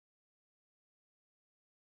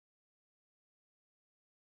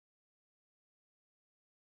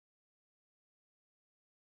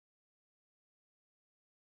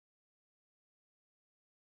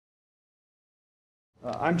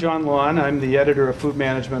I'm John Lawn. I'm the editor of Food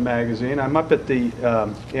Management Magazine. I'm up at the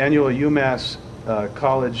annual UMass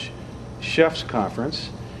College Chefs Conference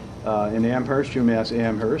in Amherst,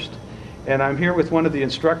 UMass-Amherst. And I'm here with one of the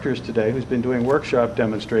instructors today who's been doing workshop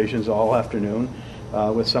demonstrations all afternoon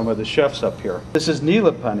with some of the chefs up here. This is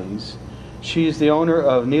Neela Paniz. She's the owner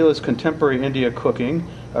of Neela's Contemporary India Cooking,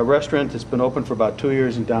 a restaurant that's been open for about 2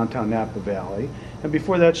 years in downtown Napa Valley. And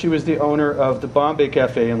before that, she was the owner of the Bombay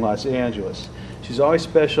Cafe in Los Angeles. She's always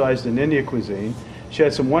specialized in Indian cuisine. She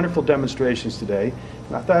had some wonderful demonstrations today.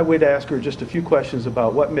 And I thought we'd ask her just a few questions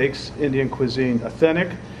about what makes Indian cuisine authentic,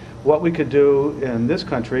 what we could do in this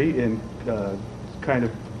country in kind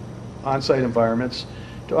of on-site environments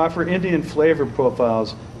to offer Indian flavor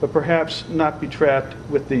profiles, but perhaps not be trapped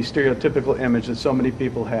with the stereotypical image that so many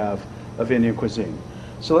people have of Indian cuisine.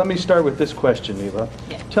 So let me start with this question, Neela.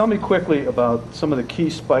 Yeah. Tell me quickly about some of the key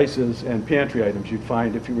spices and pantry items you'd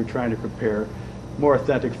find if you were trying to prepare more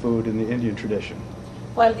authentic food in the Indian tradition.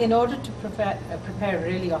 Well, in order to prepare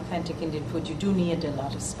really authentic Indian food, you do need a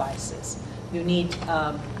lot of spices. You need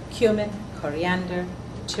cumin, coriander,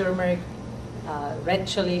 turmeric, red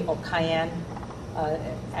chili or cayenne,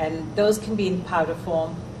 and those can be in powder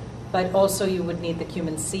form, but also you would need the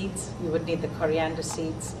cumin seeds, you would need the coriander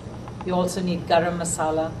seeds. You also need garam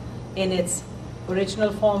masala in its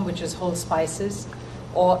original form, which is whole spices,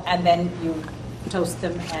 and then you toast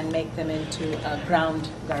them and make them into ground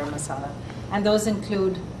garam masala. And those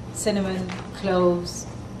include cinnamon, cloves,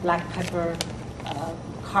 black pepper,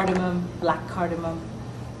 cardamom, black cardamom,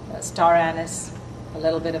 star anise, a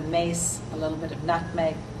little bit of mace, a little bit of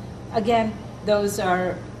nutmeg. Again, those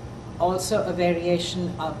are also a variation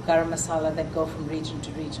of garam masala that go from region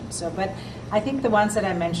to region. So, but I think the ones that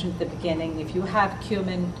I mentioned at the beginning, if you have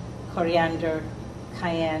cumin, coriander,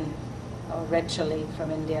 cayenne, or red chili from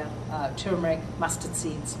India, turmeric, mustard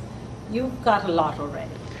seeds, you've got a lot already.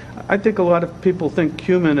 I think a lot of people think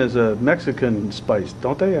cumin is a Mexican spice,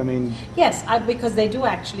 don't they? I mean, yes, because they do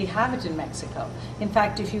actually have it in Mexico. In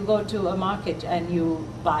fact, if you go to a market and you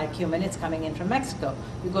buy cumin, it's coming in from Mexico.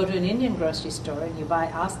 You go to an Indian grocery store and you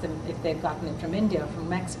ask them if they've gotten it from India or from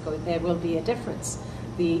Mexico, there will be a difference.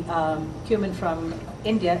 The cumin from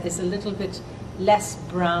India is a little bit less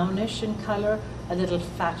brownish in color, a little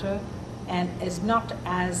fatter, and is not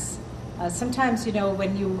as, sometimes, you know,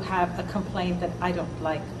 when you have a complaint that I don't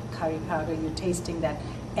like curry powder, you're tasting that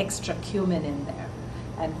extra cumin in there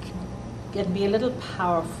and can be a little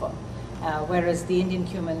powerful, whereas the Indian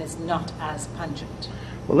cumin is not as pungent.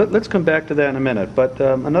 well, let's come back to that in a minute. But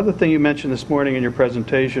another thing you mentioned this morning in your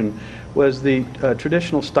presentation was the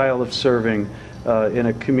traditional style of serving in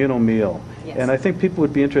a communal meal. Yes. And I think people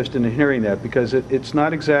would be interested in hearing that because it's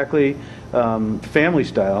not exactly family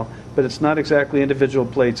style, but it's not exactly individual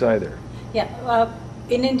plates either. Yeah,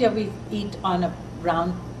 in India we eat on a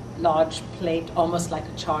round, large plate, almost like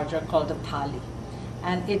a charger, called a thali.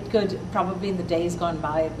 And it could, probably in the days gone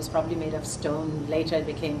by, it was probably made of stone. Later it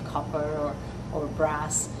became copper or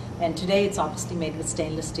brass. And today it's obviously made with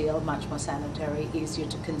stainless steel, much more sanitary, easier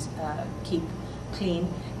to keep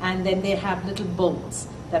clean. And then they have little bowls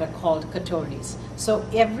that are called katoris. So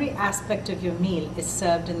every aspect of your meal is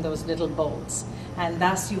served in those little bowls. And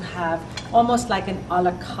thus you have almost like an a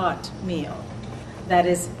la carte meal. That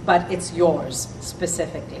is, but it's yours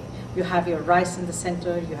specifically. You have your rice in the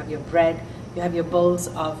center, you have your bread, you have your bowls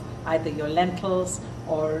of either your lentils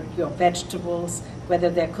or your vegetables, whether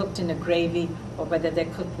they're cooked in a gravy or whether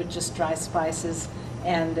they're cooked with just dry spices.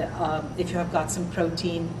 And if you have got some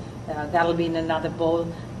protein, that'll be in another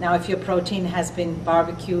bowl. Now, if your protein has been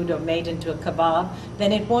barbecued or made into a kebab,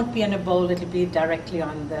 then it won't be in a bowl, it'll be directly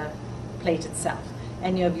on the plate itself.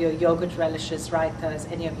 Any of your yogurt relishes,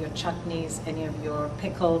 raitas, any of your chutneys, any of your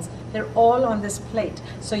pickles, they're all on this plate.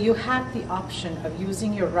 So you have the option of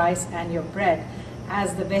using your rice and your bread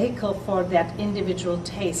as the vehicle for that individual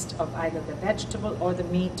taste of either the vegetable or the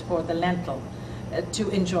meat or the lentil to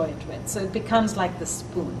enjoy it with. So it becomes like the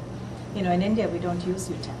spoon. You know, in India we don't use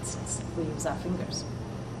utensils, we use our fingers.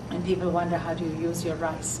 And people wonder, how do you use your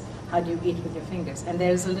rice? How do you eat with your fingers? And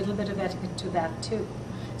there's a little bit of etiquette to that too.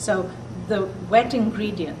 So the wet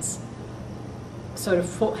ingredients sort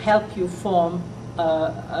of help you form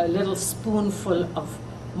a little spoonful of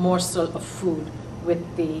morsel of food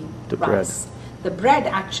with the rice. Bread. The bread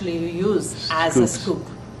actually you use as a scoop.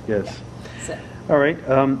 Yes. Yeah. So. All right.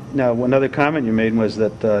 Now, another comment you made was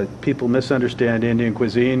that people misunderstand Indian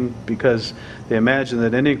cuisine because they imagine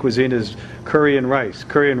that Indian cuisine is curry and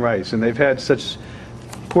rice, and they've had such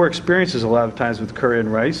poor experiences a lot of times with curry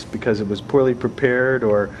and rice because it was poorly prepared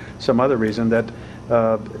or some other reason that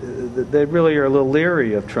they really are a little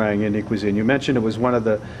leery of trying Indian cuisine. You mentioned it was one of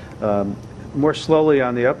the more slowly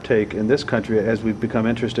on the uptake in this country as we've become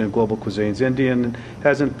interested in global cuisines. Indian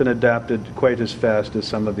hasn't been adapted quite as fast as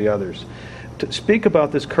some of the others. To speak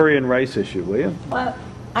about this curry and rice issue, will you? Well,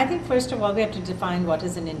 I think first of all we have to define what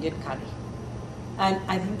is an Indian curry. And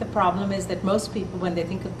I think the problem is that most people, when they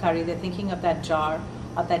think of curry, they're thinking of that jar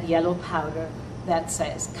of that yellow powder that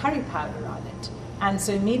says curry powder on it. And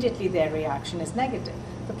so immediately their reaction is negative.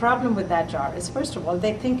 The problem with that jar is, first of all,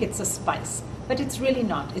 they think it's a spice, but it's really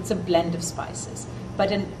not. It's a blend of spices.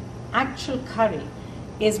 But an actual curry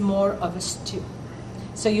is more of a stew.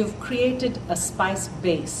 So you've created a spice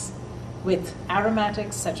base with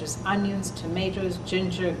aromatics such as onions, tomatoes,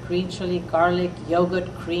 ginger, green chili, garlic,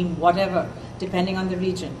 yogurt, cream, whatever, depending on the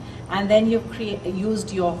region. And then you've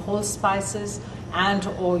used your whole spices and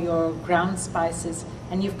or your ground spices,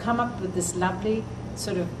 and you've come up with this lovely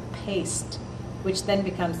sort of paste, which then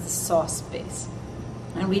becomes the sauce base.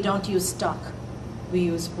 And we don't use stock, we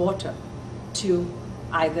use water to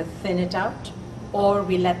either thin it out, or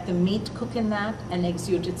we let the meat cook in that and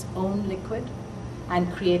exude its own liquid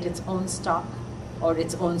and create its own stock or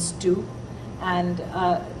its own stew. And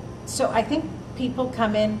so I think people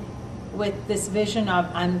come in with this vision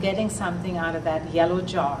of, I'm getting something out of that yellow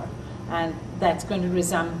jar, and that's going to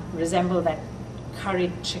resemble that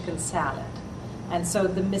curried chicken salad. And so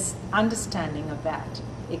the misunderstanding of that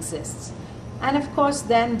exists. And of course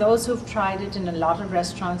then those who've tried it in a lot of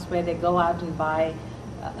restaurants where they go out and buy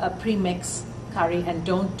a pre-mix curry and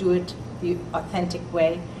don't do it the authentic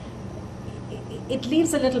way, it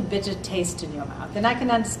leaves a little bitter taste in your mouth. And I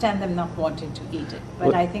can understand them not wanting to eat it,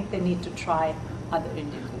 but I think they need to try other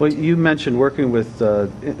Indian food. Well, you mentioned working with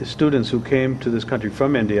students who came to this country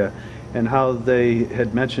from India, and how they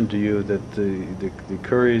had mentioned to you that the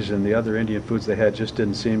curries and the other Indian foods they had just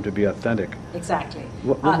didn't seem to be authentic. Exactly.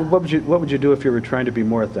 What would you do if you were trying to be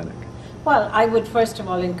more authentic? Well, I would first of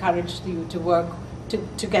all encourage you to work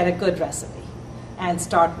to get a good recipe and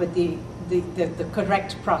start with the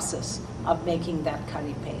correct process of making that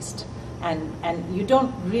curry paste. And you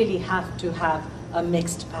don't really have to have a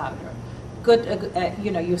mixed powder. Good,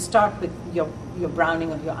 you start with your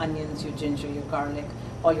browning of your onions, your ginger, your garlic,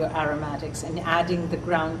 or your aromatics, and adding the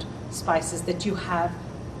ground spices that you have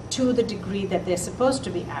to the degree that they're supposed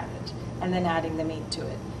to be added, and then adding the meat to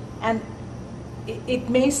it. And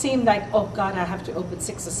it may seem like, oh God, I have to open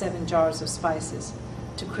 6 or 7 jars of spices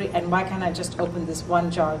to create, and why can't I just open this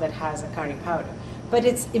one jar that has a curry powder? But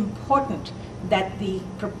it's important that the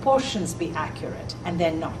proportions be accurate, and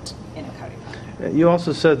they're not in a curry powder. You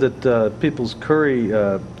also said that people's curry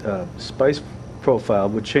spice profile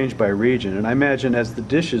would change by region, and I imagine as the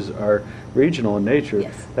dishes are regional in nature,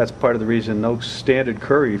 yes, that's part of the reason no standard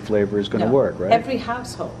curry flavor is going to work, right? Every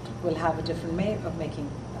household will have a different way of making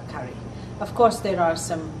a curry. Of course, there are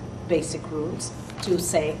some basic rules to,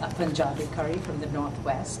 say, a Punjabi curry from the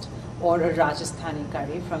northwest, or a Rajasthani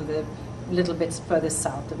curry from the little bits further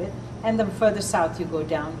south of it, and the further south you go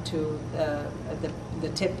down to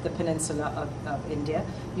the peninsula of India,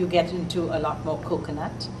 you get into a lot more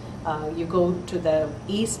coconut. You go to the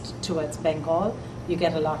east towards Bengal, you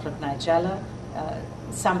get a lot of Nigella.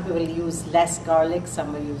 Some will use less garlic,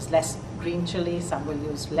 some will use less green chili, some will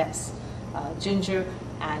use less ginger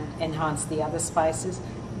and enhance the other spices.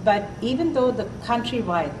 But even though the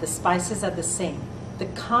countrywide, the spices are the same, the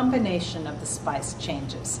combination of the spice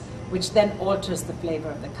changes, which then alters the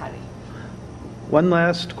flavor of the curry. One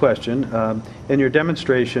last question. In your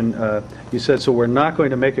demonstration, you said, so we're not going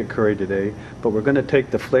to make a curry today, but we're going to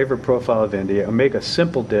take the flavor profile of India and make a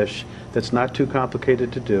simple dish that's not too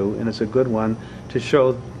complicated to do, and it's a good one to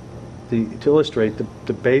show, to illustrate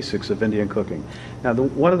the basics of Indian cooking. Now,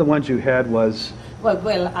 one of the ones you had was...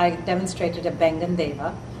 Well, I demonstrated a Bengan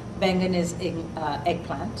deva. Bengan is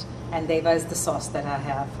eggplant, and deva is the sauce that I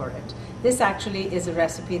have for it. This actually is a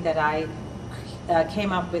recipe that I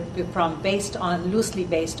came up with loosely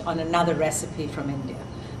based on another recipe from India,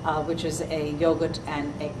 which is a yogurt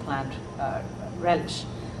and eggplant relish.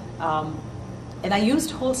 And I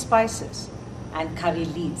used whole spices and curry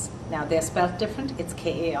leaves. Now they're spelled different, it's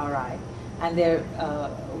K-A-R-I, and they're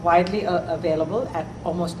widely available at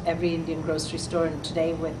almost every Indian grocery store, and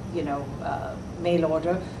today with mail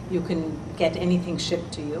order you can get anything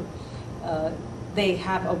shipped to you. They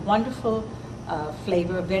have a wonderful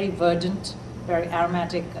flavor, very verdant, very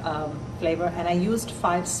aromatic flavor, and I used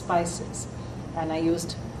 5 spices. And I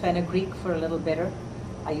used fenugreek for a little bitter,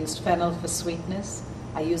 I used fennel for sweetness,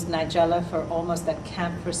 I used nigella for almost that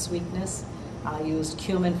camphor sweetness, I used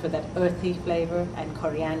cumin for that earthy flavor, and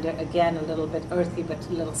coriander, again a little bit earthy but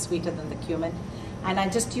a little sweeter than the cumin. And I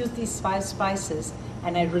just used these 5 spices,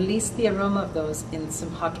 and I released the aroma of those in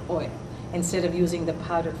some hot oil instead of using the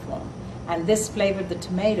powdered form. And this flavored the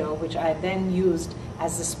tomato, which I then used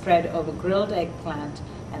as the spread over grilled eggplant,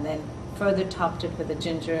 and then further topped it with a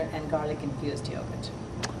ginger and garlic infused yogurt.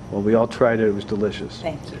 Well, we all tried it. It was delicious.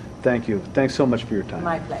 Thank you. Thank you. Thanks so much for your time.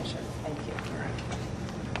 My pleasure.